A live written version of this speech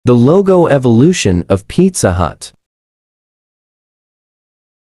The logo evolution of Pizza Hut.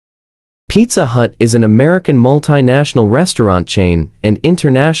 Pizza Hut is an American multinational restaurant chain and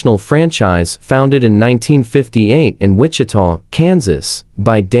international franchise founded in 1958 in Wichita, Kansas,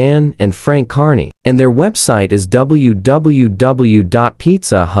 by Dan and Frank Carney, and their website is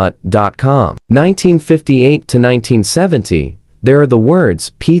www.pizzahut.com. 1958 to 1970, there are the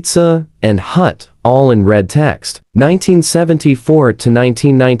words Pizza and Hut all in red text. 1974 to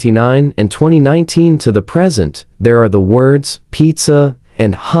 1999 and 2019 to the present, there are the words Pizza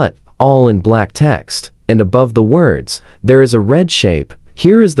and Hut all in black text, and above the words, there is a red shape.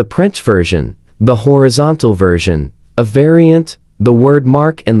 Here is the print version, the horizontal version, a variant, the word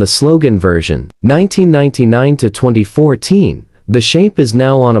mark and the slogan version. 1999 to 2014, the shape is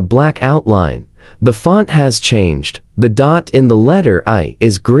now on a black outline. The font has changed. The dot in the letter I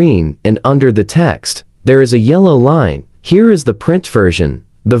is green, and under the text, there is a yellow line. Here is the print version,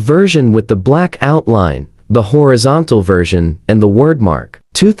 the version with the black outline, the horizontal version, and the word mark.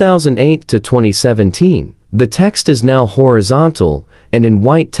 2008 to 2017, the text is now horizontal and in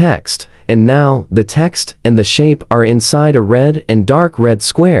white text, and now the text and the shape are inside a red and dark red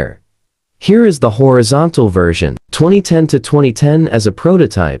square. Here is the horizontal version. 2010 to 2010 as a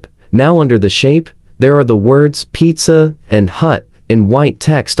prototype. Now under the shape, there are the words Pizza and Hut in white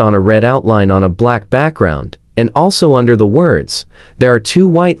text on a red outline on a black background, and also under the words, there are two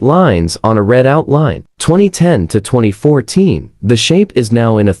white lines on a red outline. 2010 to 2014, the shape is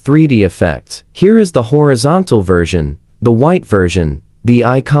now in a 3D effect. Here is the horizontal version, the white version, the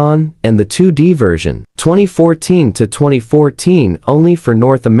icon, and the 2D version. 2014 to 2014 only for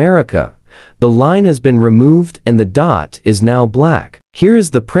North America. The line has been removed and the dot is now black. Here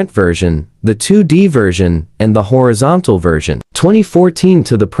is the print version, the 2D version, and the horizontal version. 2014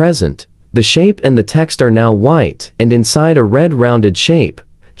 to the present, the shape and the text are now white and inside a red rounded shape.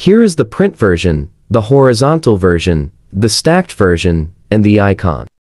 Here is the print version, the horizontal version, the stacked version, and the icon.